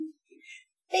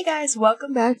Hey guys,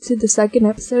 welcome back to the second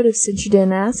episode of Since You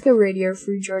Didn't Ask, a Radio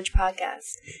Free George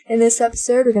podcast. In this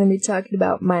episode, we're going to be talking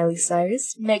about Miley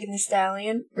Cyrus, Megan Thee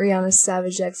Stallion, Rhianna's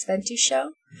Savage X Fenty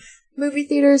show, movie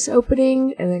theaters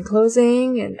opening and then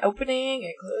closing and opening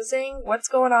and closing, what's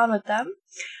going on with them,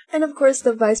 and of course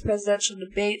the vice presidential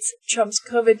debates, Trump's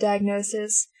COVID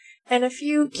diagnosis, and a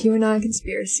few QAnon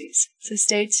conspiracies. So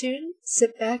stay tuned,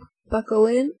 sit back, buckle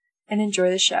in, and enjoy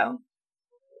the show.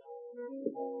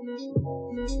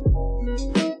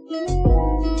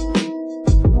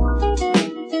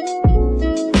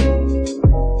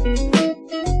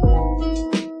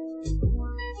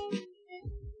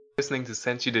 Listening to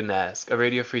Since You Didn't Ask, a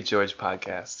Radio Free George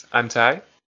podcast. I'm Ty.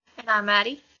 And I'm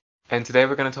Maddie. And today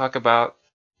we're going to talk about,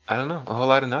 a whole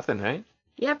lot of nothing, right?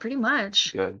 Yeah, pretty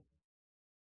much. Good.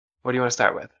 What do you want to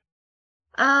start with?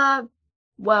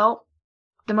 Well,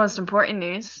 the most important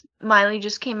news. Miley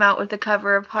just came out with the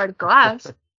cover of Hard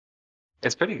Glass.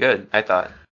 It's pretty good, I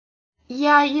thought.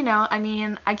 Yeah,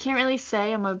 I can't really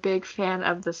say I'm a big fan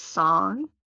of the song.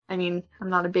 I'm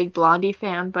not a big Blondie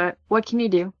fan, but what can you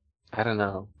do? I don't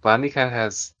know. Blondie kind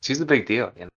of she's a big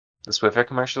deal, The Swiffer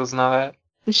commercials and all that.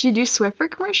 Does she do Swiffer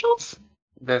commercials?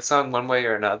 The song One Way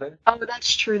or Another. Oh,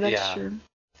 that's true, that's true.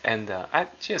 And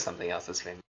she has something else that's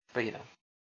famous, but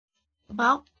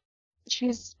Well,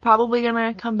 she's probably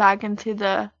gonna come back into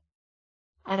the,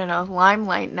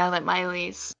 limelight now that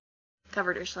Miley's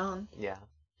covered her song. Yeah.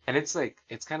 And it's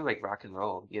kind of like rock and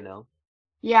roll,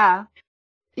 Yeah.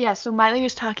 Yeah, so Miley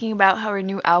was talking about how her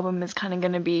new album is kind of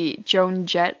going to be Joan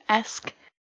Jett-esque.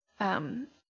 And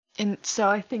so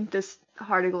I think this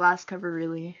Heart of Glass cover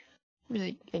really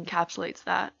encapsulates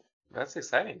that. That's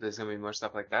exciting. There's going to be more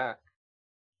stuff like that.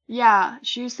 Yeah,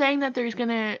 she was saying that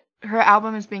her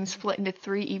album is being split into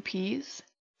 3 EPs.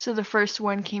 So the first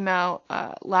one came out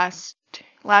last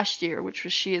year, which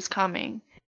was She Is Coming.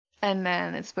 And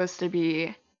then it's supposed to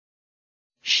be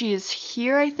She Is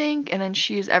Here, I think, and then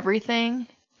She Is Everything.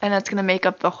 And that's going to make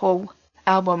up the whole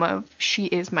album of She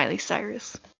Is Miley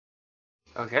Cyrus.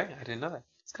 Okay, I didn't know that.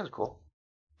 It's kind of cool.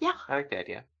 Yeah. I like the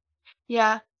idea.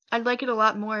 Yeah, I'd like it a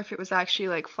lot more if it was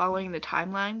actually, following the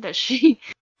timeline that she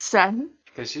said.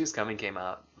 Because She Is Coming came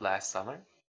out last summer?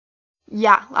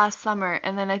 Yeah, last summer.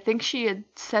 And then I think she had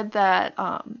said that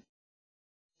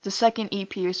the second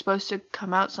EP was supposed to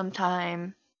come out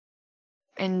sometime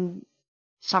in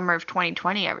summer of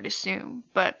 2020, I would assume.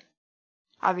 But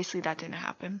obviously that didn't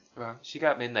happen. Well, she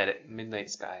got Midnight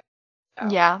Sky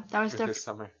out. Yeah, that was this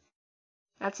summer.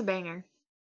 That's a banger.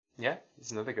 Yeah,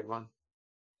 it's another good one.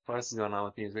 What else is going on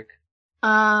with music?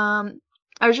 I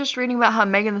was just reading about how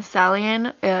Megan Thee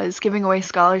Stallion is giving away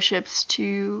scholarships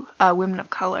to women of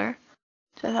color.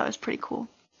 So I thought it was pretty cool.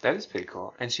 That is pretty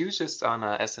cool. And she was just on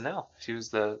SNL. She was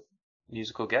the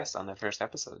musical guest on the first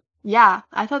episode. Yeah,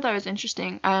 I thought that was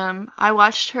interesting. I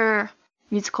watched her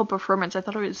musical performance. I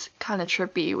thought it was kind of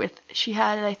trippy. She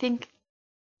had, I think,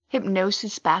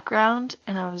 hypnosis background,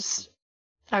 and I was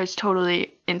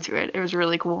totally into it. It was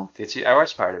really cool. Did she? I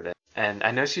watched part of it, and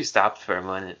I know she stopped for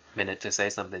a minute to say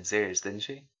something serious, didn't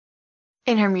she?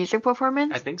 In her music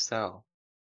performance? I think so.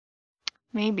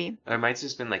 Maybe. Or it might have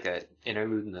just been like an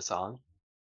interlude in the song.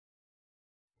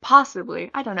 Possibly.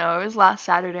 I don't know. It was last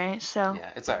Saturday, so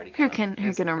yeah, it's already who can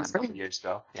remember? A couple years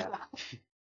ago. Yeah.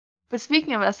 But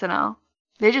speaking of SNL,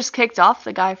 they just kicked off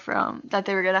the guy that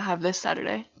they were gonna have this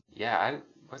Saturday. Yeah,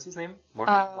 what's his name?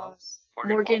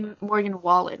 Morgan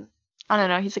Wallen. I don't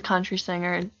know. He's a country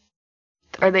singer.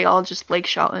 Are they all just Blake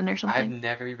Shelton or something? I've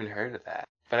never even heard of that,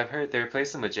 but I've heard they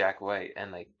replaced him with Jack White,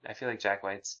 and I feel like Jack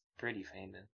White's pretty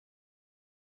famous.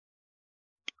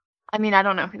 I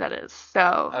don't know who that is,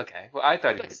 so. Okay, well, I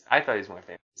thought he was more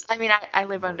famous. I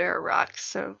live under a rock,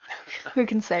 so who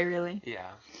can say, really? Yeah,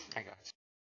 I got you.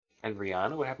 And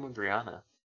Rhianna? What happened with Rhianna?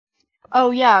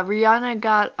 Oh, yeah, Rhianna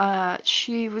got,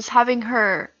 she was having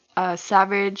her,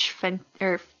 Savage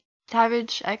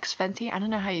X Fenty. I don't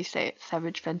know how you say it.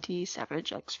 Savage X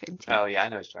Fenty. Oh, yeah, I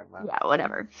know what you're talking about. Yeah,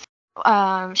 whatever.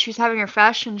 She was having her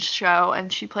fashion show,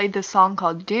 and she played this song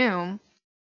called Doom.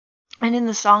 And in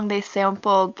the song, they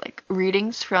sampled,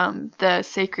 readings from the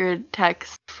sacred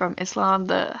text from Islam,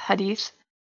 the Hadith.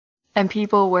 And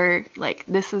people were like,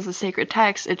 this is a sacred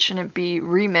text. It shouldn't be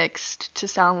remixed to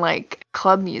sound like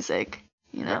club music,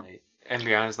 Right. And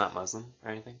Rihanna's not Muslim or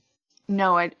anything?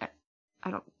 No, I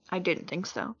didn't think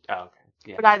so. Oh, okay.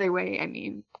 Yeah. But either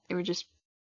way, it would just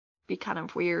be kind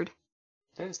of weird.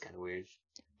 That is kind of weird.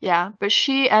 Yeah, but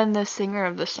she and the singer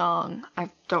of the song, I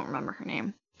don't remember her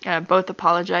name, both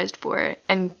apologized for it.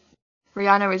 And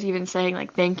Rhianna was even saying,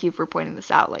 thank you for pointing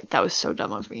this out. That was so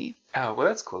dumb of me. Oh, well,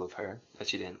 that's cool of her that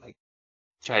she didn't,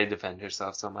 try to defend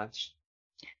herself so much.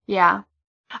 Yeah.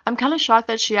 I'm kind of shocked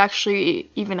that she actually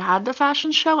even had the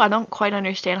fashion show. I don't quite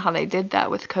understand how they did that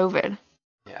with COVID.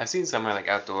 Yeah, I've seen somewhere like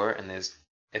outdoor, and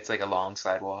it's like a long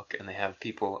sidewalk, and they have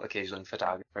people, occasionally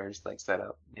photographers, like set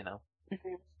up, you know.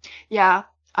 Mhm. Yeah,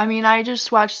 I mean, I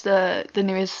just watched the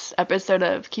newest episode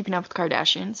of Keeping Up with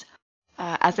Kardashians,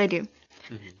 as I do,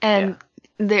 Yeah. and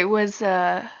there was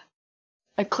a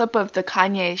clip of the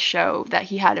Kanye show that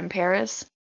he had in Paris,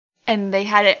 and they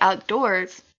had it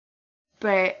outdoors,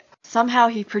 but somehow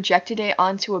he projected it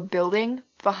onto a building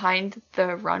behind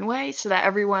the runway so that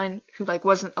everyone who like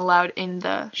wasn't allowed in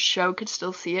the show could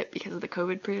still see it because of the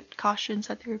COVID precautions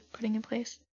that they were putting in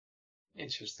place.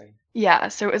 Interesting. Yeah,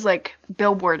 so it was like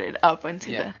billboarded up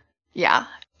into Yeah. the. Yeah,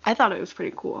 I thought it was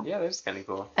pretty cool. Yeah, that's kind of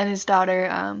cool. And his daughter,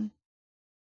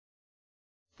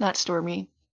 not Stormy,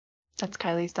 that's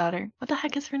Kylie's daughter. What the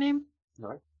heck is her name?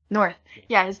 North? North.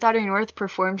 Yeah, his daughter North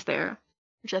performed there,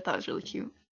 which I thought was really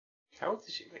cute. How old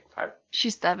is she? Like 5?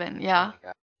 She's 7, Oh yeah. my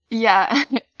God. Yeah,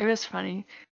 it was funny.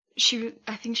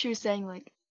 I think she was saying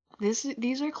like,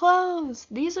 these are clothes,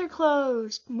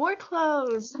 more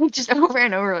clothes, just over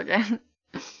and over again.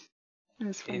 It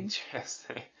was funny.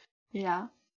 Interesting. Yeah.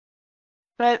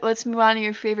 But let's move on to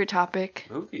your favorite topic.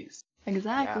 Movies.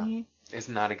 Exactly. It's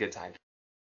not a good time.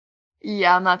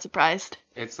 Yeah, I'm not surprised.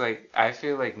 It's like, I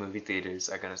feel like movie theaters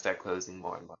are gonna start closing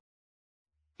more and more.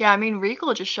 Yeah, I mean,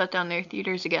 Regal just shut down their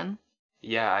theaters again.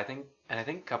 Yeah, I think a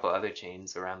couple other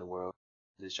chains around the world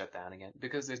just shut down again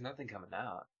because there's nothing coming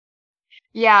out.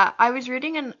 Yeah, I was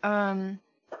reading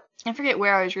I forget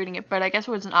where I was reading it, but I guess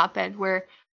it was an op-ed where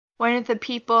one of the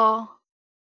people,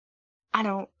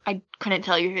 I couldn't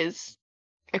tell you his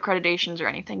accreditations or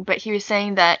anything, but he was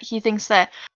saying that he thinks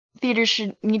that theaters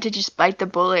should need to just bite the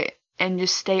bullet and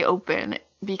just stay open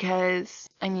because,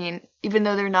 I mean, even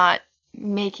though they're not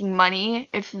making money,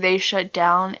 if they shut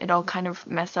down, it'll kind of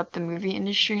mess up the movie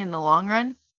industry in the long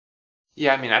run.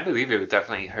 Yeah, I mean, I believe it would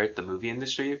definitely hurt the movie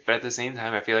industry, but at the same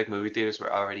time, I feel like movie theaters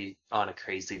were already on a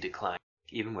crazy decline,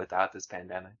 even without this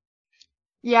pandemic.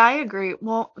 Yeah, I agree.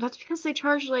 Well, that's because they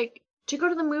charge like to go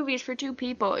to the movies for 2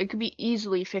 people, it could be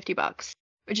easily $50,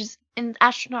 which is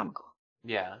astronomical.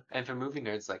 Yeah, and for movie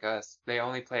nerds like us, they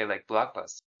only play like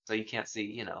blockbusters, so you can't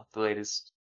see, the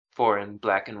latest foreign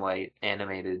black and white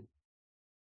animated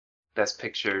Best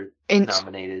Picture In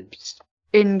nominated.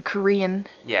 in Korean.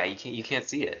 Yeah, you can't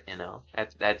see it,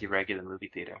 at your regular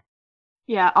movie theater.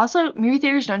 Yeah, also movie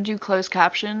theaters don't do closed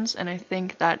captions, and I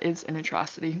think that is an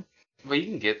atrocity. But you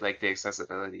can get like the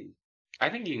accessibility. I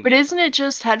think you can But get isn't it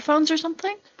just headphones or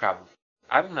something? probably.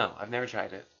 I don't know. I've never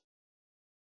tried it.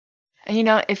 And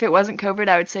if it wasn't COVID,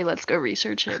 I would say let's go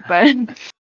research it, but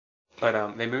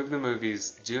But they moved the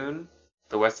movies June,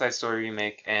 the West Side Story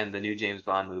remake, and the new James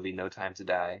Bond movie, No Time to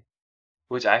Die.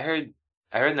 Which I heard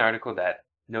an article that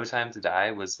No Time to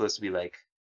Die was supposed to be like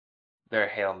their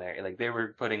Hail Mary. Like they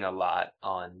were putting a lot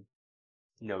on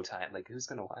No Time. Like who's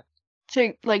gonna watch?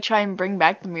 to like try and bring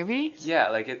back the movie. Yeah,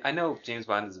 like I know James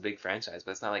Bond is a big franchise,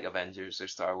 but it's not like Avengers or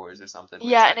Star Wars or something where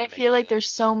it's Yeah, not and I gonna make feel like money. there's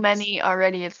so many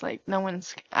already. It's like no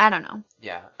one's. I don't know.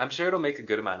 Yeah, I'm sure it'll make a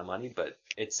good amount of money, but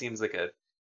it seems like a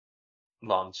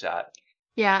long shot.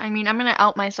 Yeah, I mean, I'm gonna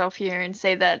out myself here and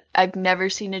say that I've never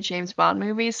seen a James Bond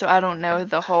movie, so I don't know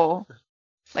the whole.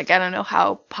 Like, I don't know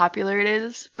how popular it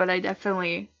is, but I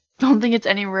definitely don't think it's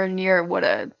anywhere near what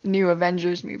a new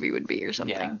Avengers movie would be or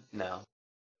something. Yeah, no.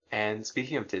 And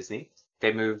speaking of Disney,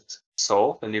 they moved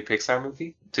Soul, the new Pixar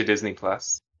movie, to Disney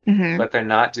Plus, Mm-hmm. but they're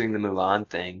not doing the Mulan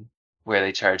thing where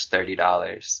they charge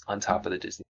 $30 on top of the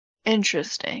Disney.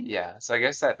 Interesting. Yeah, so I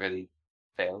guess that really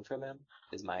failed for them,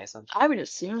 is my assumption. I would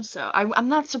assume so. I'm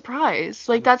not surprised.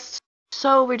 Like, that's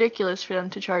so ridiculous for them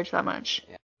to charge that much.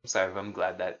 Yeah, I'm sorry, but I'm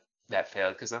glad that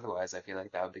failed, because otherwise I feel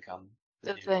like that would become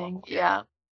The new thing, normal. yeah.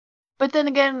 But then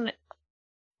again,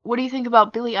 what do you think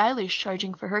about Billie Eilish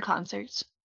charging for her concerts?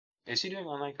 Is she doing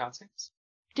online concerts?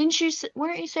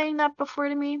 Weren't you saying that before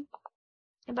to me?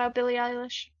 About Billie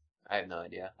Eilish? I have no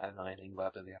idea. I don't know anything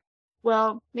about Billie Eilish.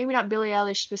 Well, maybe not Billie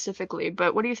Eilish specifically,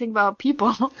 but what do you think about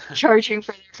people charging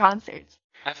for their concerts?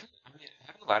 I mean,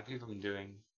 haven't a lot of people been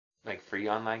doing like free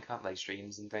online like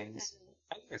streams and things?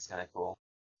 I think it's kind of cool.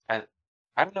 And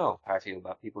I don't know how I feel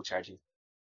about people charging.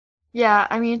 Yeah,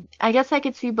 I mean, I guess I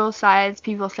could see both sides.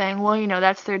 People saying, well,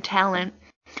 that's their talent.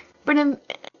 But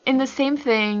in the same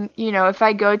thing, if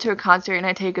I go to a concert and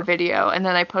I take a video and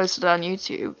then I post it on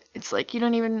YouTube, it's like you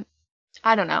don't even.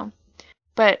 I don't know.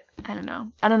 But I don't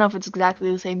know. I don't know if it's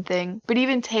exactly the same thing. But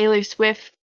even Taylor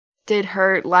Swift did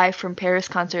her live from Paris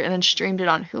concert and then streamed it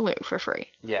on Hulu for free.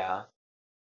 Yeah.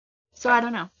 So I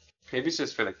don't know. Maybe it's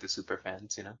just for like the super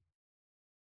fans,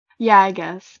 Yeah, I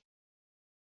guess.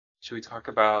 Should we talk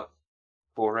about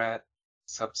Borat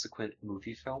subsequent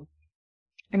movie film.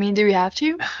 I mean, do we have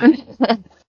to?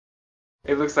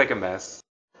 It looks like a mess,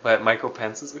 but Mike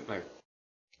Pence is gonna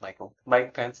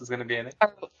be in it.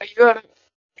 Are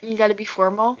you gotta be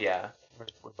formal Yeah,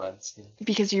 we're buds. Yeah.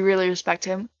 because you really respect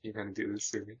him. You're gonna do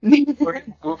this to me.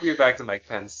 We'll get back to Mike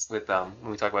Pence with when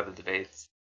we talk about the debates.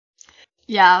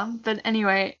 Yeah, but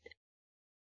anyway,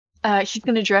 he's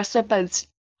gonna dress up as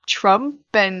Trump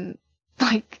and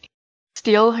like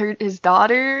steal his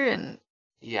daughter and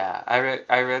Yeah,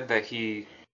 I read that he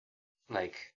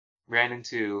like ran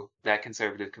into that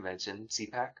conservative convention,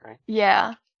 CPAC, right?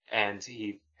 yeah. And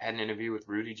he had an interview with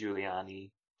Rudy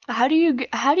Giuliani. How do you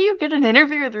get an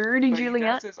interview with Rudy But he does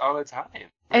Giuliani? this all the time.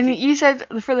 And you said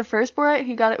for the first Borat,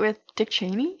 he got it with Dick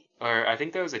Cheney? Or I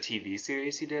think that was a TV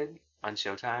series he did on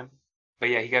Showtime. But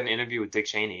yeah, he got an interview with Dick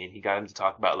Cheney, and he got him to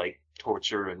talk about like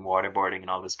torture and waterboarding and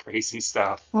all this crazy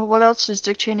stuff. Well, what else does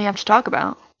Dick Cheney have to talk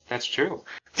about? That's true.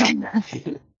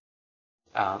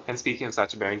 And speaking of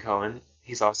Sacha Baron Cohen,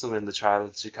 he's also in the Trial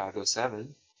of the Chicago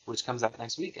 7, which comes out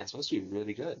next week and it's supposed to be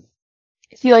really good.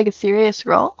 Is he like a serious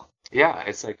role? Yeah,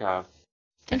 it's like I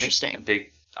think Interesting. a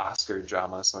big Oscar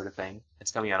drama sort of thing.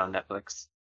 It's coming out on Netflix.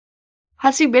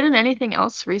 Has he been in anything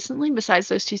else recently besides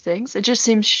those two things? It just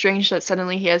seems strange that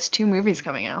suddenly he has two movies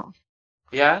coming out.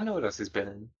 Yeah, I don't know what else he's been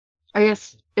in. I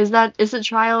guess is it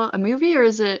Trial a movie or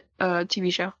is it a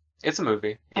TV show? It's a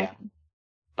movie, yeah. Okay.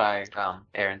 By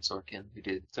Aaron Sorkin, who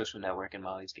did Social Network and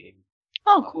Molly's Game.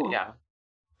 Oh, cool. Yeah.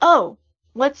 Oh,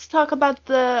 let's talk about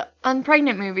the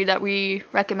Unpregnant movie that we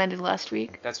recommended last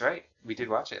week. That's right. We did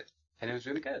watch it, and it was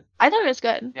really good. I thought it was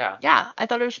good. Yeah. Yeah, I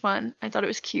thought it was fun. I thought it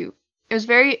was cute. It was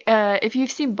very, if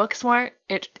you've seen Booksmart,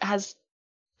 it has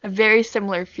a very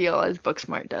similar feel as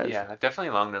Booksmart does. Yeah, definitely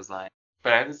along those lines.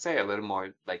 But I would say a little more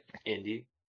like indie,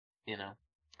 you know.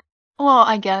 Well,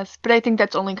 I guess, but I think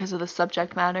that's only because of the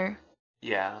subject matter.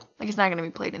 Yeah. Like, it's not going to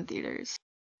be played in theaters.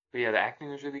 But yeah, the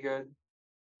acting was really good.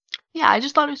 Yeah, I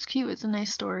just thought it was cute. It's a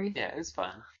nice story. Yeah, it was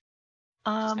fun.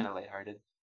 Just kind Um, of lighthearted.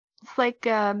 it's like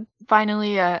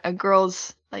finally a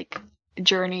girl's like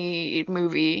journey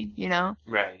movie, you know.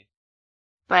 Right.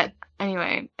 But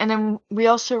anyway, and then we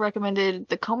also recommended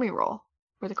the Comey Roll.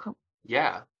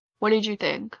 Yeah. What did you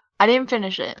think? I didn't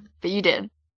finish it, but you did.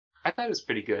 I thought it was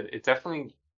pretty good. It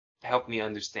definitely helped me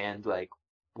understand like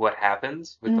what happened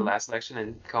with the last election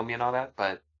and Comey and all that,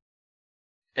 but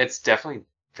it's definitely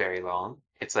very long.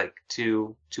 It's like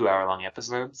two 2-hour long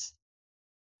episodes.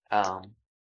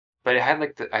 But it had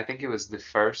like I think it was the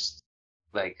first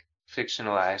like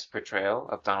fictionalized portrayal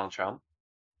of Donald Trump,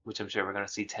 which I'm sure we're gonna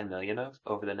see 10 million of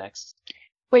over the next.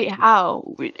 Wait,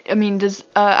 how? I mean, does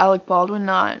Alec Baldwin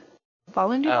not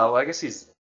fall into? Oh, well, I guess he's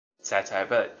satire,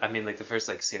 but I mean like the first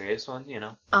like serious one, you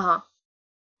know? Uh-huh.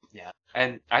 Yeah.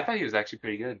 And I thought he was actually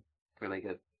pretty good for like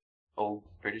a old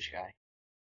British guy.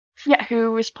 Yeah,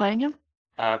 who was playing him?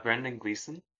 Brendan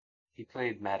Gleeson. He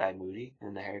played Mad Eye Moody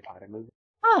in the Harry Potter movie.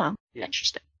 Oh, Yeah.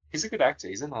 interesting. He's a good actor.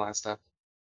 He's in a lot of stuff.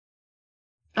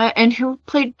 And who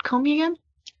played Comey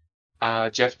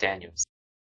again? Jeff Daniels.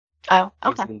 Oh,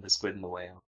 He's okay. in The Squid and the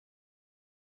Whale.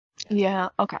 Yeah,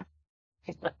 okay.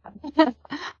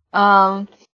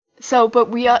 So, but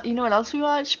we, you know what else we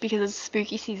watched? Because it's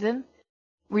spooky season.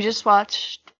 We just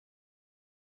watched,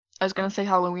 I was gonna say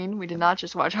Halloween. We did not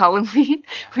just watch Halloween.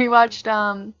 We watched,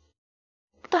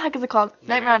 what the heck is it called?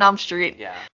 Nightmare on Elm Street.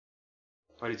 Yeah.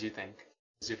 What did you think?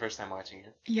 This is your first time watching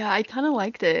it? Yeah, I kind of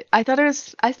liked it. I thought it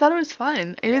was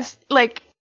fun. It was like,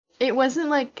 it wasn't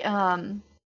like,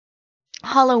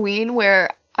 Halloween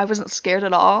where I wasn't scared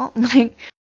at all. Like,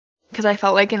 because I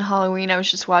felt like in Halloween I was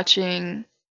just watching,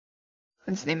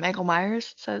 what's his name, Michael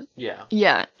Myers? So Yeah.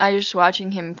 yeah, I was just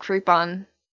watching him creep on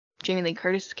Jamie Lee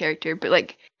Curtis's character. But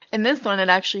like in this one, it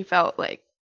actually felt like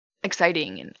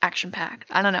exciting and action packed.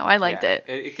 I don't know, I liked it.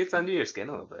 It gets under your skin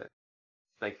a little bit,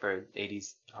 like for an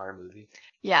 80s horror movie.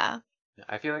 Yeah.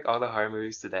 I feel like all the horror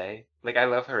movies today, like I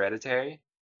love Hereditary,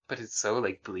 but it's so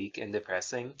like bleak and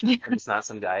depressing. And it's not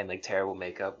some guy in like terrible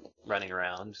makeup running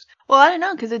around. Well, I don't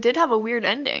know, because it did have a weird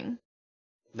ending.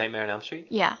 Nightmare on Elm Street?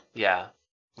 Yeah. Yeah.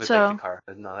 With So- like the car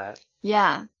and all that.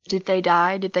 Yeah. Did they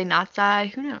die? Did they not die?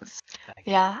 Who knows?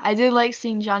 Yeah, I did like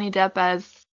seeing Johnny Depp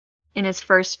as in his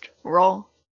first role.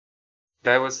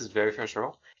 That was his very first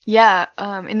role? Yeah,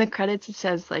 in the credits it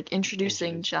says like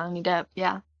introducing Introduced. Johnny Depp.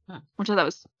 Yeah. Huh. Which I thought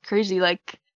was crazy.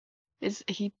 Like,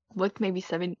 he looked maybe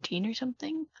 17 or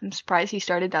something? I'm surprised he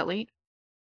started that late.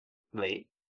 Late.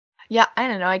 Yeah, I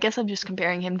don't know. I guess I'm just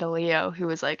comparing him to Leo, who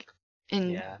was like in.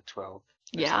 Yeah, 12. Or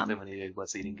Yeah. something when he did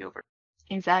What's Eating Gilbert.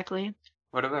 Exactly.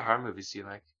 What other horror movies do you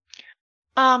like?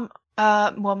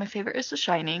 Well, my favorite is The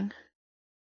Shining.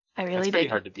 I That's really pretty did.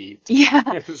 hard to beat. Yeah.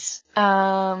 Yes.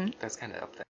 Um, That's kind of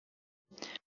up there.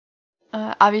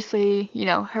 Obviously,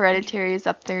 Hereditary is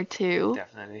up there too.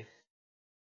 Definitely.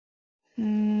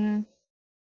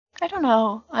 I don't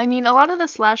know. I mean, a lot of the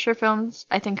slasher films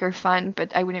I think are fun,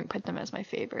 but I wouldn't put them as my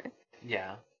favorite.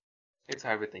 Yeah. It's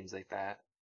hard with things like that.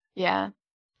 Yeah.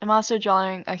 I'm also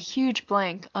drawing a huge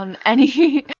blank on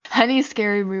any any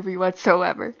scary movie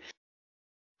whatsoever,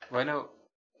 Well,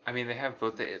 I mean, they have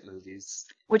both the It movies.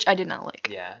 which I did not like.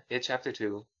 Yeah. It Chapter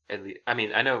 2, at least. I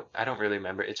mean, I don't really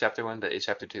remember It Chapter 1, but It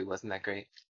Chapter 2 wasn't that great.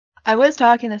 I was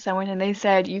talking to someone and they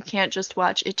said you can't just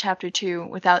watch It Chapter 2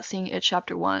 without seeing It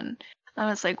Chapter 1. I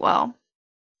was like, well,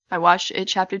 I watched It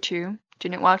Chapter 2,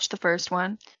 didn't watch the first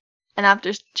one, and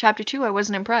after Chapter 2 I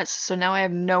wasn't impressed, so now I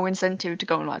have no incentive to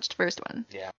go and watch the first one.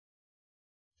 Yeah.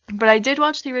 But I did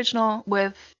watch the original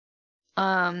with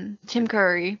Tim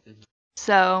Curry,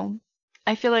 so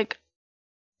I feel like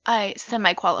I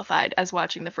semi-qualified as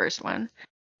watching the first one.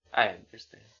 I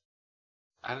understand.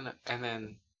 I don't know. And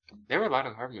then there were a lot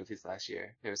of horror movies last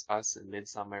year. There was Us and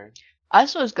Midsummer.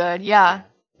 Us was good, yeah.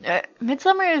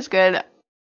 Midsummer is good.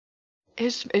 I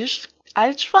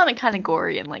just found it kind of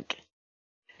gory and like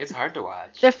It's hard to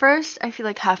watch. the first, I feel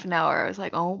like half an hour, I was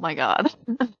like, oh my god.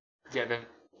 Yeah, the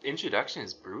introduction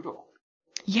is brutal.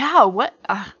 Yeah, what?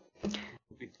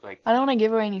 Like, I don't want to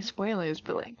give away any spoilers,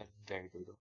 but like, very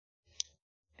brutal.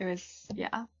 it was,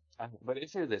 yeah. But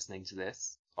if you're listening to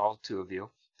this, all two of you,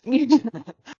 We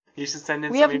you should send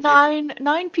in have some information.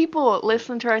 nine people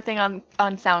listen to our thing on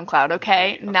SoundCloud,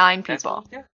 okay? There you go. 9 That's people. what-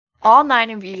 yeah. All 9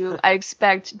 of you, I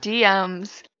expect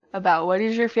DMs about what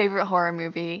is your favorite horror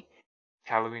movie.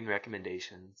 Halloween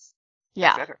recommendations.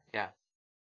 Yeah. Etc. Yeah.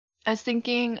 I was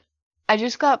thinking, I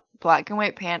just got black and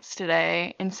white pants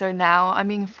today, and so now I'm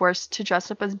being forced to dress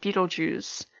up as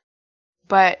Beetlejuice.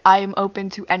 But I am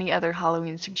open to any other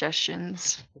Halloween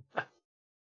suggestions.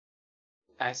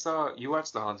 I saw you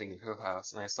watched The Haunting of Hill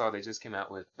House, and I saw they just came out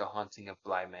with The Haunting of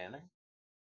Bly Manor.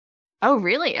 Oh,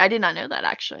 really? I did not know that,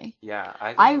 actually. Yeah,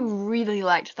 I really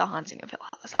liked The Haunting of Hill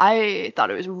House. I thought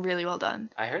it was really well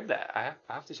done. I heard that. I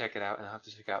have to check it out, and I'll have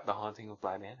to check out The Haunting of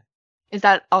Bly Manor. Is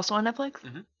that also on Netflix?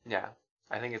 Yeah,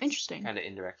 I think it's Interesting. kind of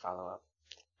indirect follow-up.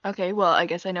 Okay, well, I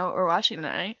guess I know what we're watching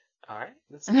tonight. All right.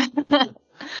 That's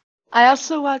I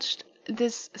also watched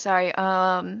this, sorry,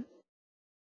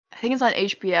 I think it's on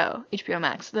HBO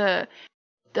Max,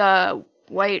 the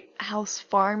White House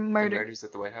Farm The murder. Murders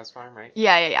at the White House Farm, right?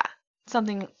 Yeah.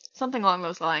 Something along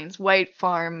those lines. White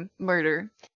Farm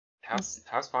Murder. House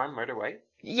Farm Murder White?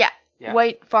 Yeah. Yeah.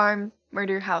 White Farm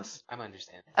Murder House. I'm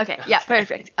understanding. Okay, yeah,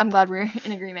 perfect. I'm glad we're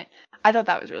in agreement. I thought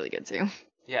that was really good too.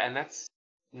 Yeah, and that's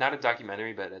not a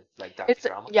documentary, but a It's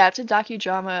docudrama. it's a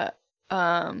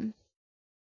docudrama.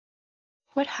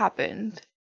 What happened?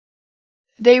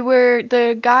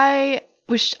 The guy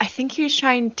was, I think he was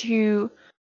trying to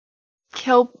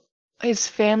kill his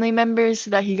family members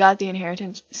so that he got the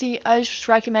inheritance. See, I was just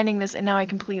recommending this and now I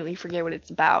completely forget what it's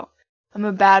about. I'm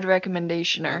a bad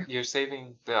recommendationer. You're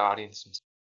saving the audience from.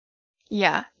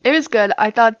 Yeah, it was good.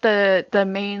 I thought the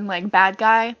main bad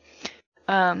guy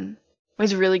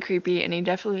was really creepy and he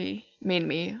definitely made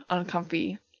me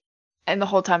uncomfy. And the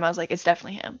whole time I was like, it's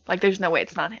definitely him. Like, there's no way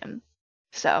it's not him.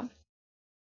 So,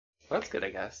 Well, that's good, I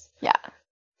guess. yeah.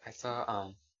 I saw,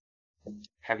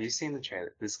 have you seen the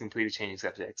trailer? This is completely changing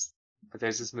subjects. But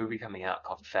there's this movie coming out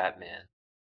called Fat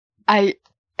Man.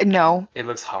 No. It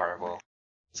looks horrible.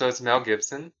 So it's Mel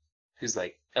Gibson, who's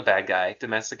like a bad guy,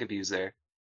 domestic abuser,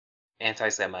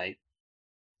 anti-Semite,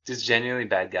 just genuinely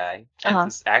bad guy. And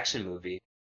it's this action movie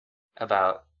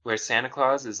about where Santa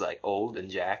Claus is like old and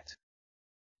jacked.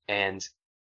 And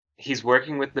he's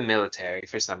working with the military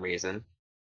for some reason.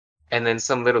 And then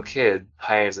some little kid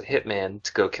hires a hitman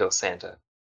to go kill Santa.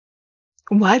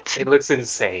 What? It looks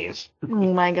insane. Oh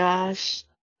my gosh.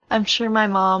 I'm sure my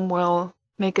mom will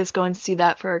make us go and see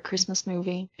that for our Christmas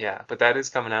movie. Yeah, but that is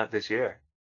coming out this year.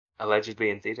 Allegedly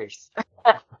in theaters.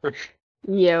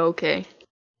 Yeah, okay. I'm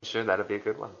sure that'll be a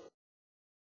good one.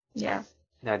 Yeah.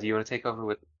 Now, do you want to take over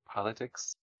with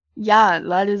politics? Yeah,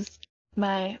 that is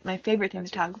my favorite thing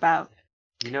to talk about.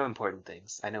 You know important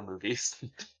things. I know movies.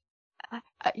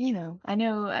 I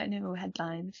know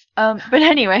headlines. But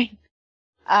anyway,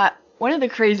 one of the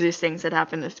craziest things that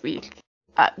happened this week,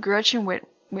 Gretchen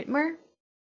Whitmer,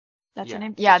 that's her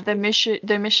name. Yeah, the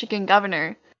Michigan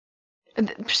governor.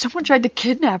 Someone tried to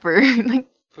kidnap her.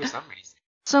 For some reason.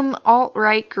 Some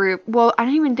alt-right group. Well, I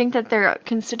don't even think that they're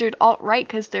considered alt-right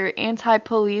because they're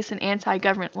anti-police and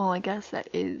anti-government. Well, I guess that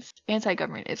is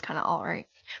anti-government is kind of alt-right.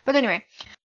 But anyway,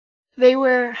 they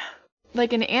were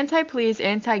like an anti-police,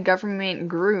 anti-government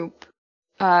group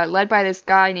led by this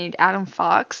guy named Adam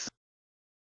Fox.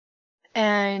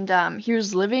 And he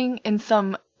was living in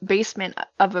some basement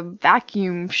of a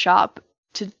vacuum shop.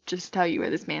 To just tell you where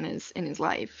this man is in his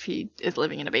life, he is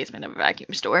living in a basement of a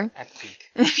vacuum store. At peak.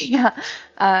 Yeah.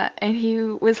 And he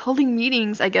was holding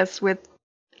meetings, I guess, with,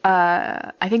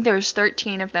 I think there was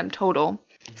 13 of them total.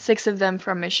 6 of them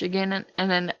from Michigan,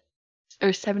 and then,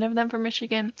 or 7 of them from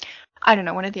Michigan. I don't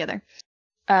know, one or the other.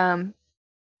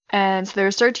 And so there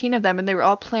was 13 of them, and they were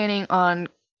all planning on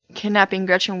kidnapping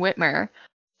Gretchen Whitmer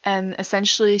and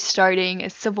essentially starting a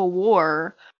civil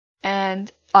war.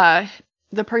 And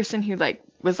the person who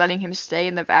was letting him stay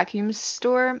in the vacuum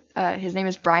store, his name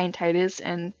is Brian Titus,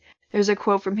 and there's a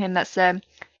quote from him that said,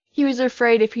 he was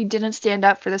afraid if he didn't stand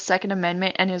up for the Second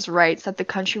Amendment and his rights that the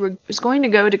country was going to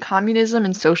go to communism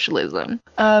and socialism.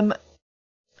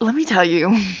 Let me tell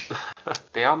you.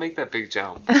 They all make that big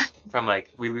jump from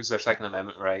we lose our Second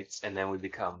Amendment rights and then we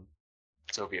become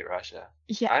Soviet Russia.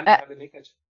 Yeah. I don't know how they make that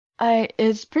jump.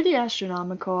 It's pretty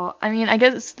astronomical. I mean, I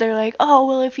guess they're like, oh,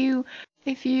 well, if you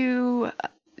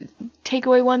take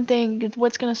away one thing,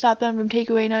 what's going to stop them from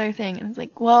taking away another thing? And it's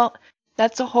like, well,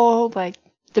 that's a whole,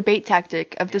 debate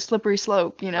tactic of the slippery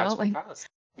slope, you know?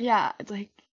 Yeah, it's like,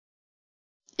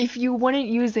 if you wouldn't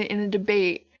use it in a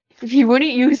debate, if you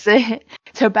wouldn't use it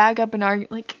to back up an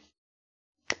argument,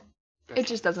 it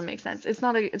just doesn't make sense. It's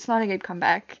not a good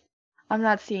comeback. I'm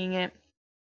not seeing it.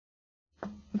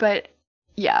 But,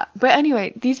 yeah. But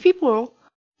anyway, this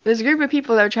group of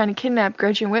people that were trying to kidnap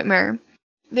Gretchen Whitmer,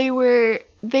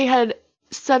 they had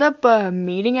set up a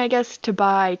meeting, I guess, to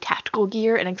buy tactical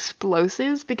gear and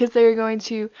explosives because they were going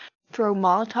to throw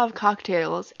Molotov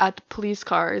cocktails at the police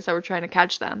cars that were trying to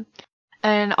catch them.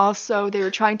 And also, they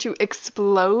were trying to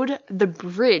explode the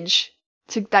bridge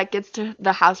that gets to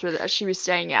the house where she was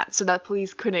staying at, so that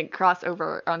police couldn't cross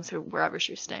over onto wherever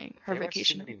she was staying, her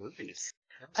vacation. Too many movies.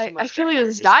 I feel like it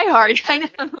was Die Hard, kind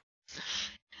of.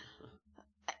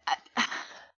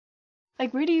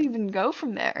 Where do you even go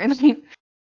from there?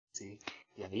 See,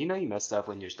 yeah, you know you messed up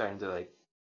when you're starting to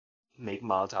make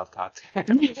Molotov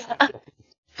cocktails.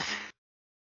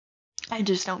 I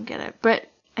just don't get it. But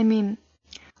I mean,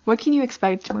 what can you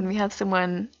expect when we have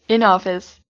someone in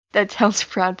office that tells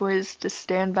Proud Boys to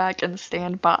stand back and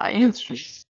stand by?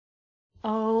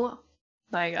 Oh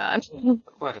my god.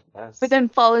 What a mess. But then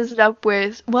follows it up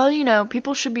with, well,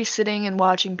 people should be sitting and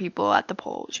watching people at the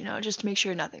polls, just to make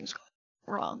sure nothing's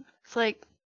going wrong. It's like,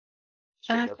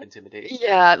 straight up intimidation.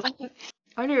 Yeah,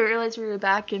 I didn't realize we were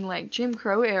back in Jim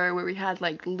Crow era where we had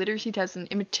literacy tests and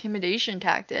intimidation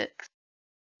tactics.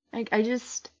 Okay,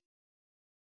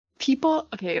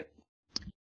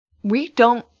 we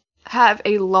don't have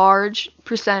a large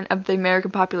percent of the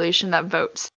American population that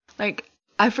votes.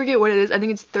 I forget what it is. I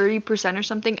think it's 30% or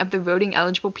something of the voting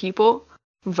eligible people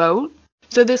vote.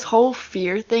 So this whole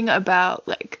fear thing about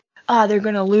they're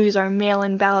gonna lose our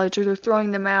mail-in ballots, or they're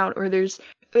throwing them out, or there's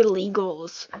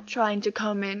illegals trying to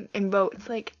come in and vote.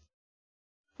 It's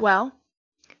well,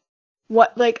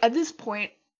 what at this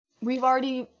point, we've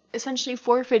already essentially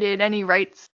forfeited any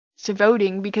rights to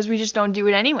voting because we just don't do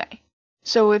it anyway.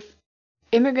 So if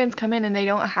immigrants come in and they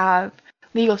don't have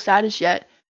legal status yet,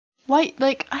 why?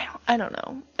 I don't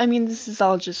know. I mean, this is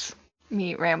all just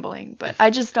me rambling, but I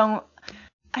just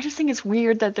think it's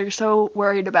weird that they're so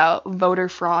worried about voter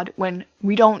fraud when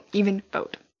we don't even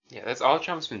vote. Yeah, that's all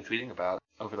Trump's been tweeting about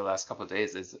over the last couple of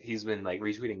days. Is he's been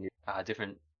retweeting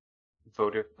different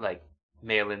voter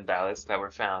mail-in ballots that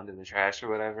were found in the trash or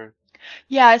whatever.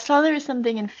 Yeah, I saw there was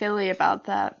something in Philly about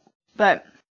that, but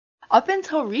up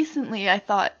until recently, I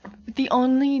thought the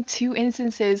only 2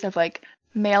 instances of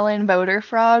mail-in voter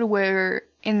fraud were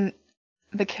in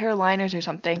the Carolinas or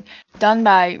something, done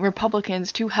by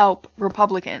Republicans to help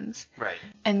Republicans. Right.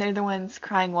 And they're the ones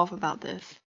crying wolf about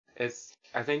this.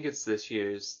 I think it's this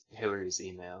year's Hillary's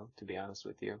email, to be honest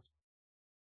with you.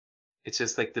 It's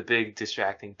just the big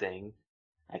distracting thing.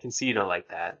 I can see you don't like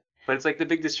that. But it's the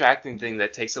big distracting thing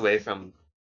that takes away from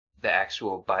the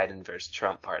actual Biden versus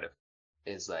Trump part of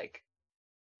it. Is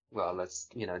let's,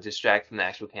 distract from the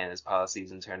actual candidate's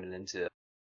policies and turn it into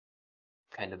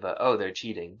kind of a, they're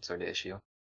cheating sort of issue.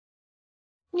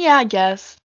 Yeah, I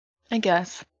guess.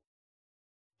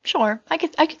 Sure, I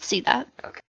could see that.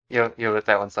 Okay. You'll let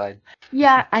that one slide.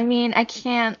 Yeah, I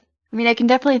can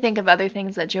definitely think of other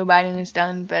things that Joe Biden has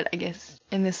done, but I guess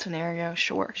in this scenario,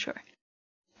 sure.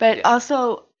 But Yeah.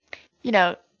 Also,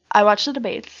 I watched the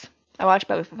debates. I watched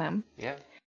both of them. Yeah.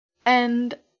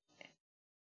 And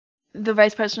the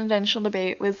vice presidential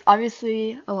debate was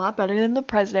obviously a lot better than the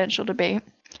presidential debate.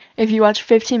 If you watch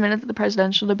 15 minutes of the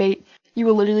presidential debate, you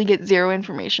will literally get zero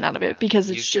information out of it because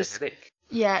it's just... headache.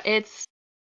 Yeah,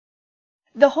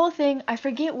 the whole thing, I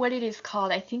forget what it is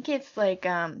called. I think it's like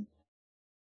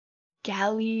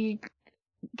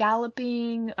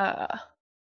galloping,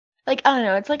 like I don't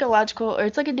know, it's like a logical or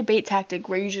it's like a debate tactic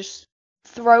where you just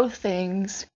throw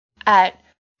things at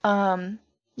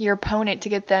your opponent to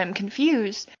get them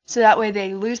confused, so that way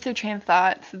they lose their train of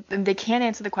thought, so then they can't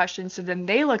answer the question, so then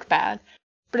they look bad.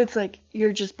 But it's like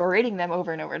you're just berating them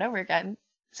over and over and over again.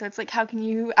 So it's like, how can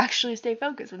you actually stay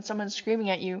focused when someone's screaming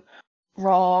at you,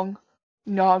 wrong,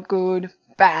 not good,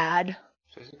 bad?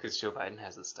 Especially because Joe Biden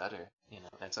has a stutter.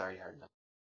 That's already hard enough.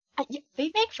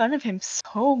 They make fun of him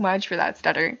so much for that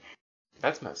stutter.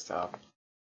 That's messed up.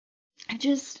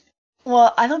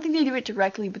 Well, I don't think they do it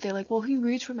directly, but they're like, well, he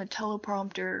reads from a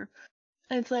teleprompter.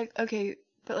 And it's like, okay,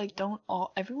 but like, don't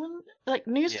everyone, like,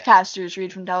 newscasters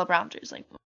read from teleprompters? Like,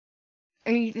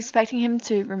 are you expecting him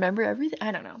to remember everything?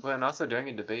 I don't know. Well, and also during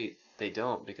a debate, they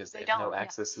don't because they have no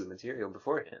access to the material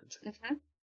beforehand. Mm-hmm.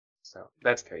 So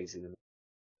that's crazy to me.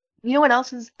 You know what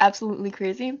else is absolutely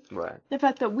crazy? What? The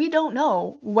fact that we don't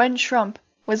know when Trump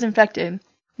was infected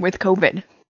with COVID.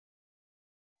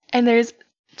 And there's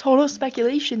total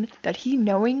speculation that he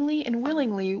knowingly and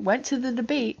willingly went to the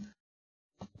debate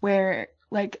where,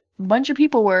 like, a bunch of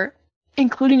people were,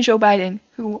 including Joe Biden,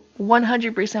 who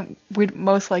 100% would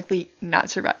most likely not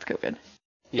survive COVID,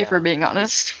 if we're being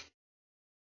honest.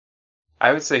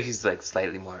 I would say he's, like,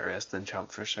 slightly more at risk than Trump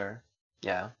for sure.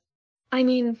 Yeah. I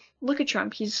mean, look at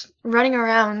Trump. He's running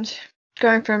around,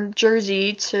 going from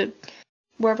Jersey to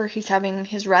wherever he's having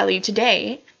his rally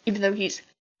today, even though he's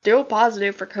still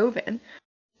positive for COVID.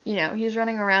 You know, he's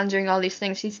running around doing all these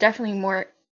things. He's definitely more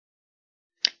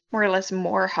or less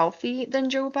more healthy than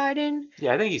Joe Biden.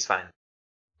 Yeah, I think he's fine.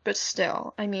 But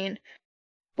still, I mean,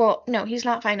 well, no, he's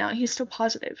not fine now. He's still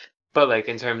positive. But, like,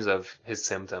 in terms of his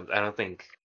symptoms, I don't think...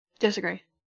 Disagree.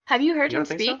 Have you heard him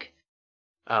speak?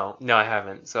 So? Oh, no, I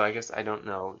haven't. So I guess I don't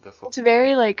know the full... It's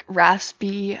very, like,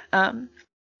 raspy.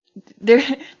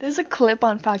 There's a clip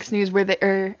on Fox News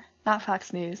where not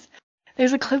Fox News.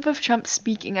 There's a clip of Trump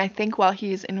speaking, I think, while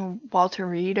he's in Walter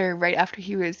Reed or right after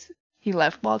he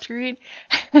left Walter Reed.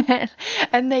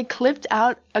 And they clipped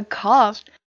out a cough,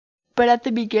 but at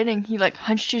the beginning he, like,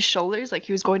 hunched his shoulders like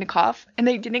he was going to cough, and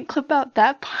they didn't clip out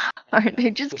that part.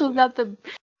 They just clipped out the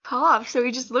cough, so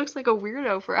he just looks like a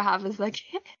weirdo for a half a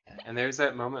second. And there's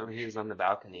that moment when he was on the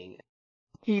balcony.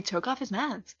 He took off his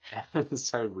mask. And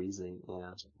started wheezing,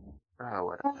 yeah. Oh,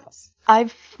 what a mess.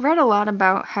 I've read a lot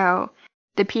about how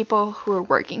the people who are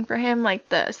working for him, like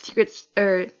the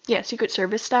Secret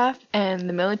Service staff and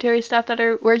the military staff that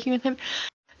are working with him,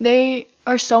 they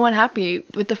are so unhappy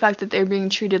with the fact that they're being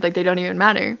treated like they don't even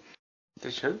matter.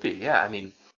 They should be, yeah. I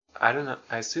mean, I don't know.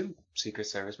 I assume Secret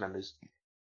Service members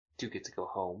do get to go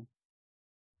home.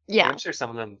 Yeah. I'm sure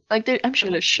some of them... Like, I'm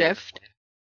sure there's shift.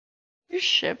 There's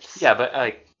shifts. Yeah, but,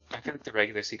 like, I feel like the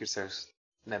regular Secret Service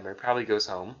member probably goes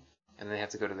home, and then they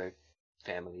have to go to their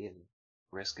family and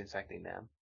risk infecting them.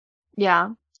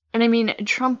 Yeah. And I mean,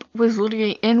 Trump was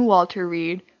literally in Walter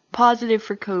Reed, positive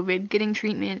for COVID, getting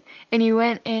treatment, and he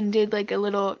went and did, like, a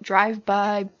little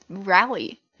drive-by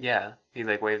rally. Yeah, he,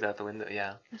 like, waved out the window,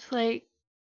 yeah. It's like,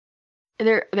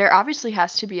 there obviously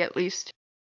has to be at least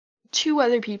 2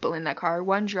 other people in that car,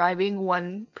 one driving,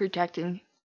 one protecting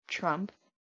Trump.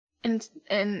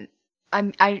 And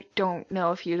I don't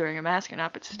know if he's wearing a mask or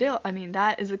not, but still, I mean,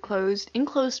 that is a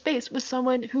enclosed space with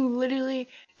someone who literally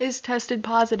is tested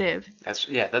positive.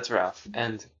 That's rough.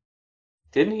 And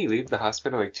didn't he leave the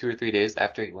hospital like 2 or 3 days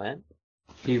after he went?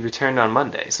 He returned on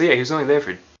Monday. So yeah, he was only there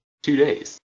for 2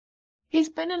 days. He's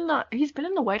been in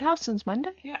the White House since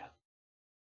Monday? Yeah.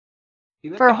 He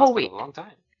left for the a whole hospital week. A long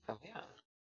time. Oh yeah.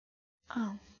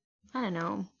 Oh, I don't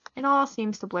know. It all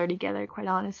seems to blur together, quite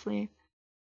honestly.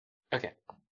 Okay.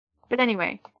 But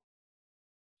anyway,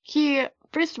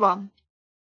 first of all,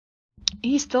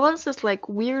 he still has this, like,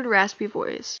 weird raspy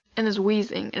voice, and is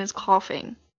wheezing, and is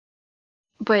coughing.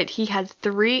 But he has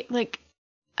 3, like,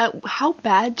 how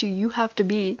bad do you have to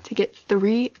be to get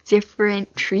 3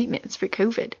 different treatments for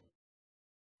COVID?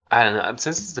 I don't know.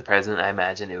 Since it's the president, I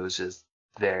imagine it was just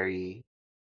very,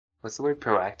 what's the word,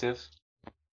 proactive?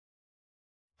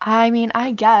 I mean,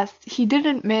 I guess he did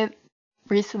admit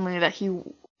recently that he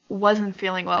wasn't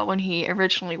feeling well when he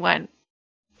originally went,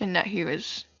 and that he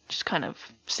was just kind of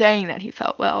saying that he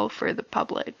felt well for the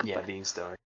public. Yeah, but, being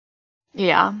stoic.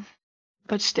 Yeah,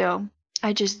 but still,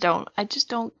 I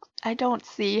don't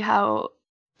see how,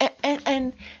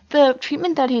 and the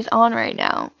treatment that he's on right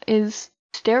now is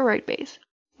steroid based.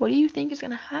 What do you think is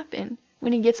gonna happen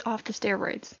when he gets off the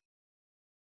steroids?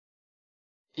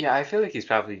 Yeah, I feel like he's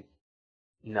probably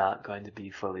not going to be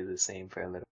fully the same for a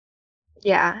little.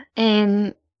 Yeah,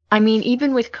 and I mean,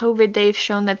 even with COVID, they've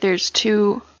shown that there's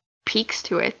 2 peaks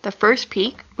to it. The first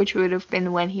peak, which would have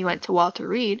been when he went to Walter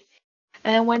Reed,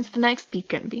 and then when's the next peak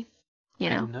gonna be? I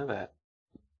didn't know that.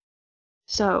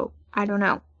 So, I don't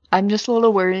know. I'm just a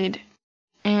little worried.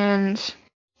 And,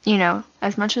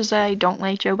 as much as I don't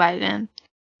like Joe Biden,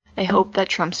 I hope that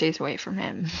Trump stays away from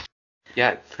him.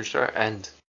 Yeah, for sure. And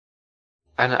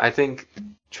I think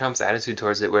Trump's attitude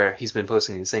towards it, where he's been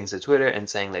posting these things to Twitter and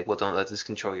saying, like, well, don't let this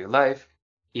control your life,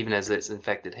 even as it's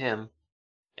infected him,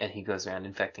 and he goes around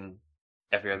infecting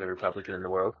every other Republican in the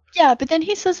world. Yeah, but then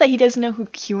he says that he doesn't know who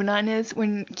QAnon is,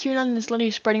 when QAnon is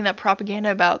literally spreading that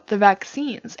propaganda about the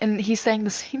vaccines, and he's saying the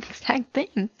same exact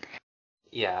thing.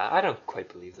 Yeah, I don't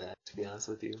quite believe that, to be honest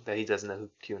with you, that he doesn't know who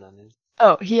QAnon is.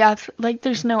 Oh,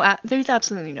 there's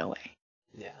absolutely no way.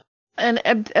 Yeah. And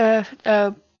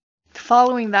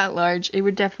following that large, it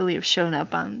would definitely have shown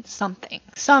up on some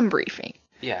briefing.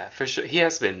 Yeah, for sure. He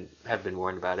have been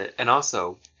warned about it, and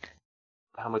also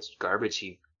how much garbage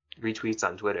he retweets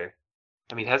on Twitter.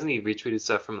 I mean, hasn't he retweeted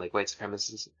stuff from like white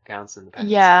supremacist accounts in the past?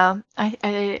 Yeah,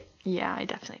 I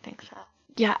definitely think so.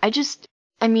 Yeah,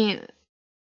 I mean,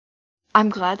 I'm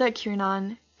glad that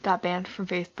QAnon got banned from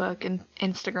Facebook and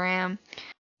Instagram,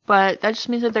 but that just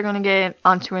means that they're gonna get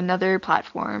onto another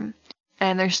platform,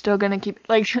 and they're still gonna keep,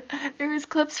 like, there was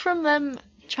clips from them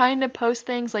trying to post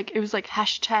things, like, it was like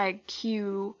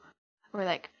 #Q, or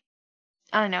like,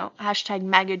 I don't know,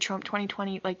 #MAGA Trump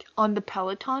 2020, like, on the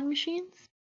Peloton machines.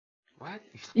 What?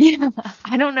 Yeah,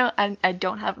 I don't know, I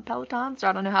don't have a Peloton, so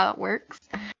I don't know how that works,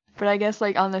 but I guess,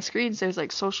 like, on the screens there's,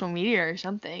 like, social media or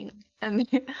something, and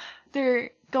they're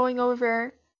going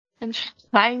over and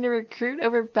trying to recruit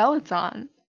over Peloton.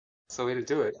 That's the way to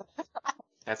do it.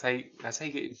 That's how you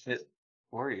get fit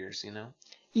warriors,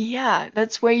 Yeah,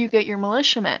 that's where you get your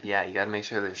militiamen. Yeah, you gotta make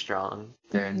sure they're strong,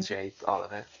 they're in shape, all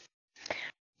of it.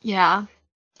 Yeah,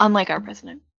 unlike our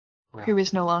president, Well, who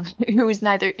was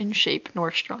neither in shape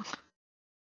nor strong.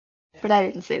 But I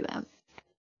didn't say that.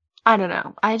 I don't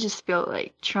know. I just feel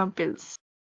like Trump is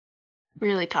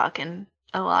really talking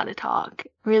a lot of talk,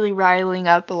 really riling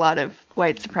up a lot of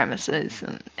white supremacists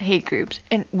and hate groups,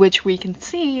 and which we can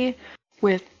see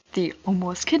with the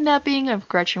almost kidnapping of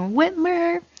Gretchen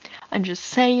Whitmer. I'm just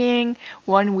saying,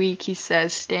 one week he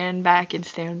says stand back and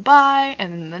stand by,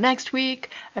 and then the next week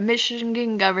a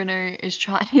Michigan governor is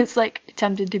like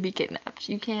attempted to be kidnapped.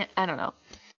 You can't, I don't know.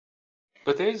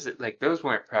 but there's like those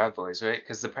weren't Proud Boys, right?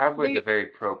 Because the Proud Boys are very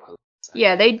pro-police.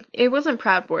 Yeah, it wasn't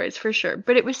Proud Boys for sure,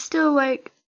 but it was still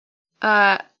like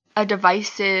a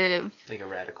divisive, like a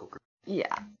radical group.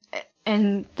 Yeah,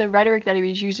 and the rhetoric that he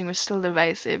was using was still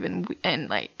divisive and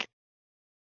like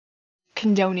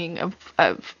condoning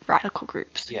of radical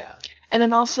groups. Yeah. And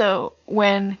then also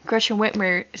when Gretchen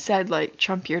Whitmer said like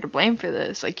Trump, you're to blame for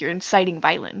this, like you're inciting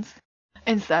violence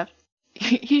and stuff,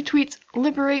 he tweets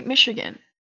liberate Michigan.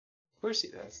 Of course he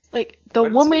does. Like the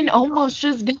woman almost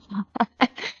just got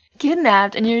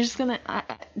kidnapped, and you're just gonna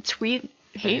tweet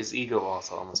hate. And his ego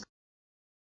also almost.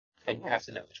 And you have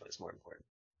to know which one is more important.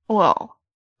 Well,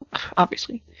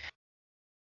 obviously.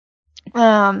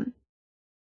 What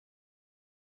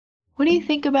do you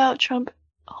think about Trump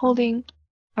holding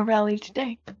a rally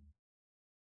today?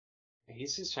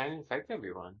 He's just trying to infect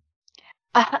everyone.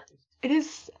 It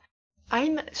is.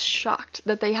 I'm shocked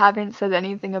that they haven't said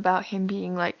anything about him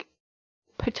being like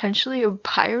potentially a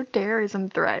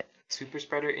bioterrorism threat. Super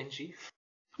spreader in chief.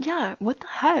 Yeah, what the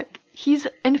heck? He's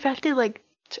infected like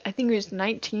I think it was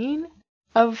 19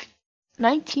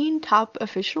 top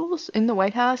officials in the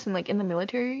White House and like in the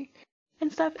military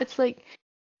and stuff. It's like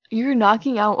you're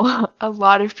knocking out a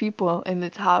lot of people in the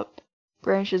top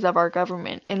branches of our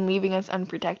government and leaving us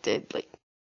unprotected. Like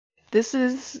this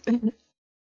is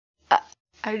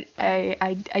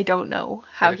I don't know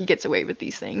how he gets away with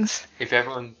these things. If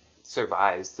everyone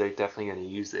survives, they're definitely going to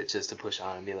use it just to push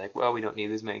on and be like, well, we don't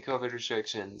need as many COVID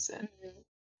restrictions, and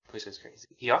push us crazy.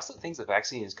 He also thinks the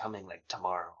vaccine is coming like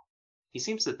tomorrow. He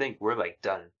seems to think we're like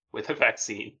done with the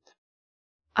vaccine.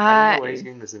 I don't know where he's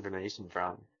getting this information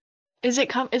from. Is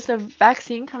the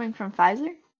vaccine coming from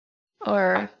Pfizer?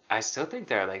 Or I still think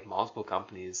there are like multiple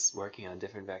companies working on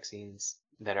different vaccines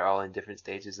that are all in different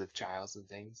stages of trials and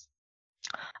things.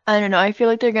 I don't know. I feel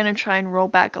like they're going to try and roll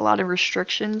back a lot of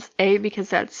restrictions. A, because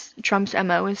that's Trump's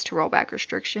MO is to roll back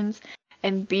restrictions.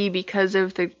 And B, because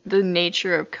of the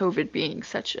nature of COVID being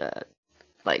such a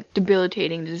like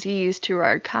debilitating disease to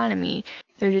our economy,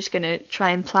 they're just going to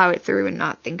try and plow it through and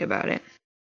not think about it.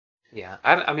 Yeah.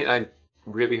 I mean, I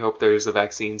really hope there's a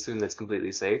vaccine soon that's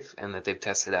completely safe and that they've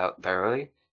tested out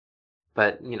thoroughly.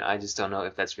 But, I just don't know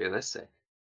if that's realistic.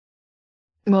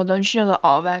 Well, don't you know that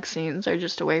all vaccines are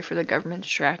just a way for the government to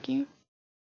track you?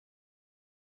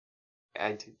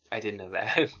 I didn't know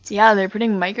that. Yeah, they're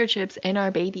putting microchips in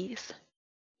our babies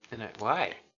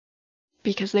Why?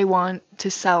 because they want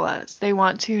to sell us. They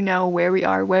want to know where we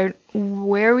are,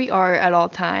 where we are at all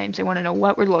times. They want to know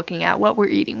what we're looking at, what we're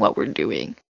eating, what we're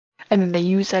doing. And then they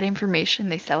use that information,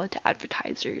 they sell it to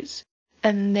advertisers.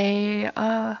 And they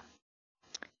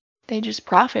just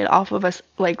profit off of us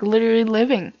like literally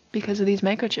living because of these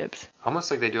microchips.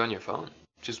 Almost like they do on your phone.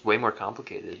 Just way more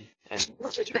complicated and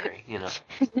scary, you know.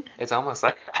 It's almost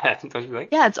like that, don't you think?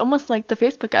 Yeah, it's almost like the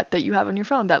Facebook app that you have on your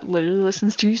phone that literally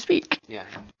listens to you speak. Yeah.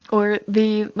 Or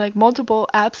the like multiple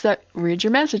apps that read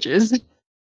your messages.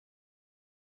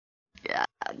 Yeah.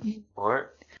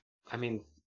 Or, I mean,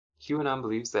 QAnon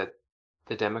believes that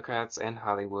the Democrats and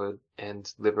Hollywood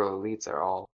and liberal elites are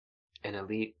all an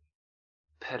elite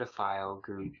pedophile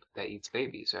group that eats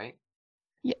babies, right?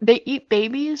 Yeah, they eat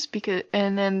babies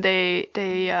and then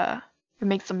it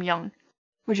makes them young,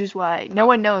 which is why no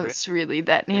one knows really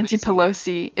that Nancy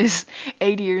Pelosi is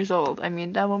 80 years old. I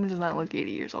mean, that woman does not look 80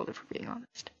 years old, if we're being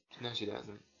honest. No, she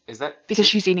doesn't. Is that because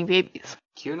she's eating babies?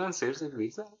 QAnon seriously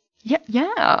believes that?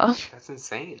 Yeah. That's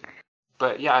insane.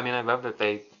 But yeah, I mean, I love that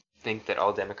they think that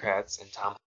all Democrats and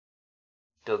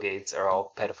Bill Gates are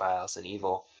all pedophiles and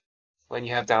evil. When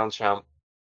you have Donald Trump,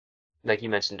 like you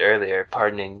mentioned earlier,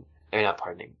 not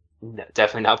pardoning, no,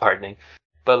 definitely not pardoning,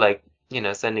 but like,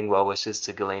 sending well wishes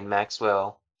to Ghislaine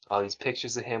Maxwell, all these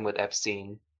pictures of him with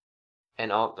Epstein,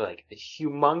 and all, like, a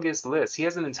humongous list. He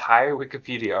has an entire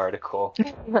Wikipedia article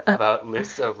about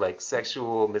lists of, like,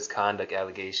 sexual misconduct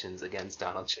allegations against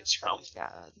Donald J. Trump.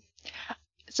 God.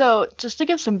 So, just to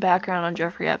give some background on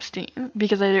Jeffrey Epstein,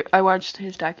 because I watched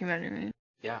his documentary.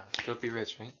 Yeah, Filthy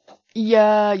Rich, right?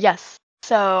 Yeah, yes.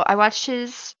 So, I watched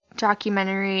his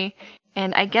documentary,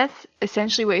 and I guess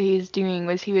essentially what he was doing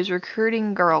was he was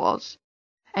recruiting girls,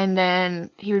 and then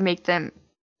he would make them,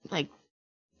 like,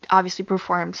 obviously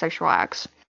perform sexual acts.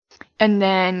 And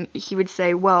then he would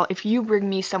say, well, if you bring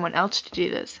me someone else to do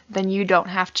this, then you don't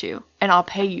have to, and I'll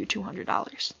pay you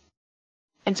 $200.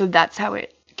 And so that's how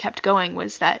it kept going,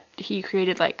 was that he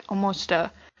created like almost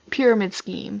a pyramid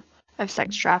scheme of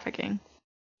sex trafficking.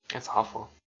 That's awful.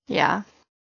 Yeah.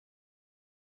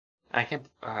 I can't,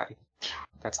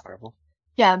 that's horrible.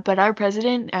 Yeah, but our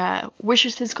president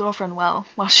wishes his girlfriend well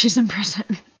while she's in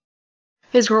prison.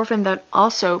 His girlfriend that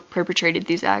also perpetrated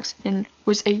these acts and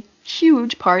was a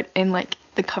huge part in like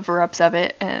the cover-ups of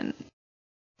it and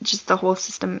just the whole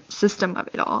system of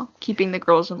it all, keeping the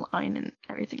girls in line and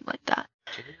everything like that.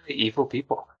 Really evil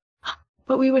people.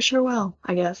 But we wish her well,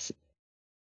 I guess.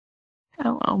 I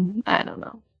don't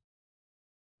know.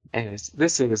 Anyways,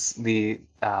 this is the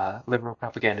liberal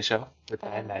propaganda show with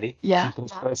Ty and Maddie. Yeah.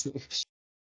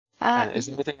 Is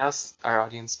there anything else our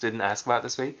audience didn't ask about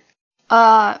this week?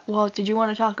 Well, did you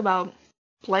want to talk about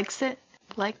Blexit?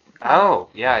 Oh,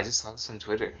 yeah, I just saw this on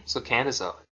Twitter. So Candace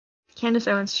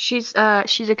Owens, she's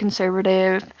a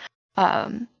conservative,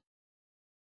 talk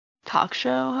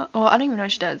show. Well, I don't even know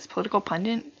what she does. Political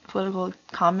pundit, political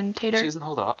commentator. She doesn't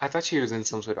hold off. I thought she was in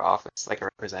some sort of office, like a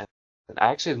representative.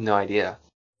 I actually have no idea.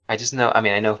 I just know,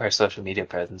 I know her social media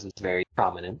presence is very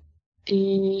prominent.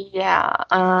 Yeah,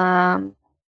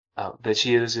 but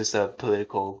she is just a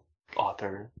political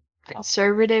author.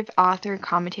 Conservative author,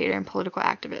 commentator, and political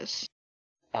activist.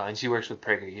 And she works with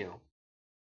PragerU.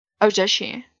 Oh, does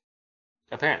she?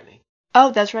 Apparently.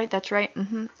 Oh, that's right.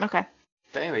 Mm-hmm. Okay.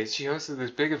 But anyways, she hosted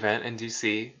this big event in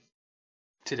DC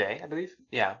today, I believe.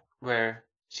 Yeah, where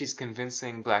she's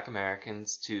convincing Black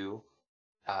Americans to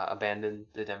abandon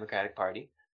the Democratic Party.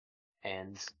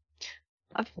 And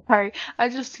I'm sorry, I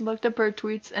just looked up her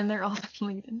tweets and they're all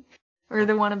deleted. Or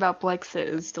the one about Blexit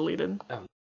is deleted. Oh.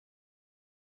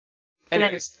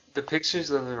 Anyways, the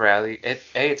pictures of the rally,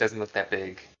 it doesn't look that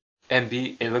big. And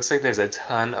B, it looks like there's a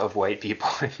ton of white people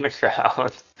in the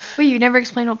crowd. Wait, you never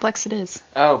explained what Blexit is.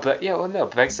 Oh, but yeah, well, no,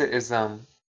 Brexit is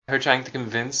her trying to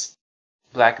convince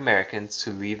Black Americans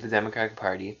to leave the Democratic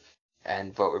Party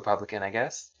and vote Republican, I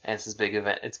guess. And it's this big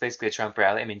event. It's basically a Trump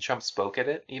rally. I mean, Trump spoke at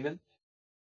it, even.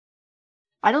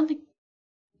 I don't think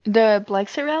the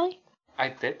Blexit rally. I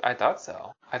thought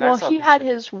so. Well, he had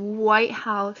his White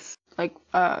House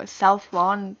South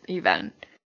Lawn event,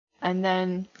 and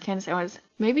then Candace Owens.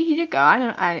 Maybe he did go.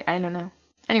 I don't know.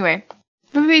 Anyway,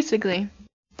 but basically,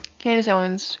 Candace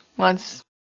Owens wants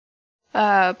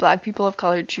Black people of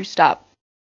color to stop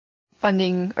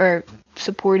funding or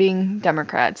supporting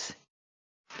Democrats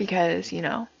because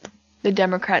the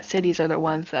Democrat cities are the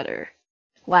ones that are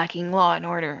lacking law and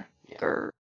order. Yeah.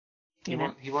 Or he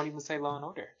won't even say law and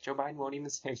order. Joe Biden won't even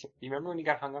say. You remember when he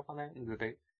got hung up on that in the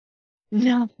debate?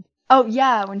 No. Oh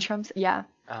yeah, when Trump's yeah.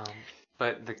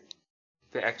 But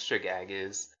the extra gag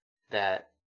is that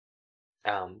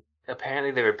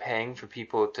apparently they were paying for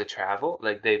people to travel.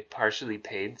 Like they partially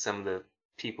paid some of the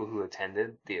people who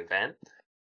attended the event.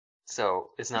 So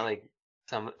it's not like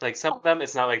some of them.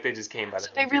 It's not like they just came by the.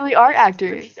 So they really are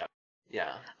actors.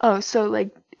 Yeah. Oh, so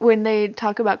like when they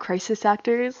talk about crisis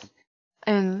actors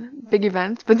and big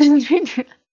events, but then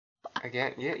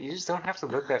Again, yeah, you just don't have to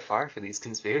look that far for these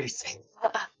conspiracies.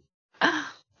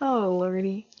 Oh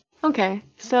lordy. Okay,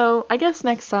 so I guess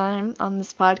next time on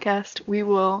this podcast we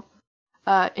will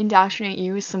indoctrinate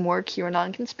you with some more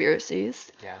QAnon conspiracies.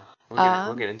 Yeah,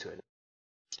 we'll get into it.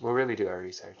 We'll really do our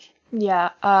research.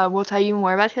 Yeah, we'll tell you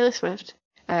more about Taylor Swift.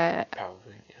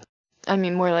 Probably, yeah. I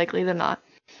mean, more likely than not.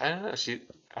 I don't know.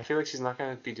 I feel like she's not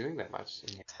going to be doing that much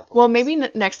in the next couple Well, months.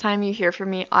 maybe next time you hear from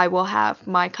me, I will have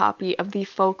my copy of the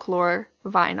Folklore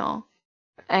vinyl.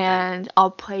 And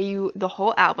I'll play you the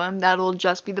whole album. That'll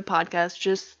just be the podcast,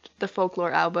 just the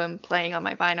Folklore album playing on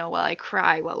my vinyl while I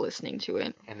cry while listening to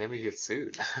it. And then we get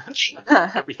sued.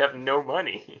 We have no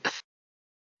money.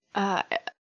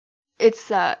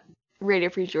 It's Radio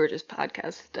Free Georgia's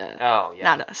podcast. Oh, yeah.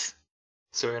 Not us.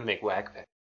 So we're going to make WAG pay.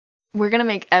 We're gonna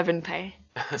make Evan pay.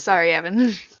 Sorry,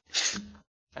 Evan.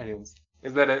 Anyways,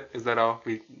 is that it? Is that all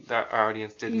our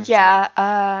audience did? Yeah,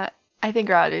 I think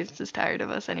our audience is tired of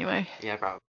us anyway. Yeah,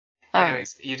 probably. All right.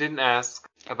 Anyways, you didn't ask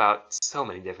about so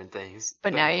many different things.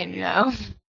 But now you know.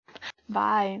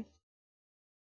 Bye.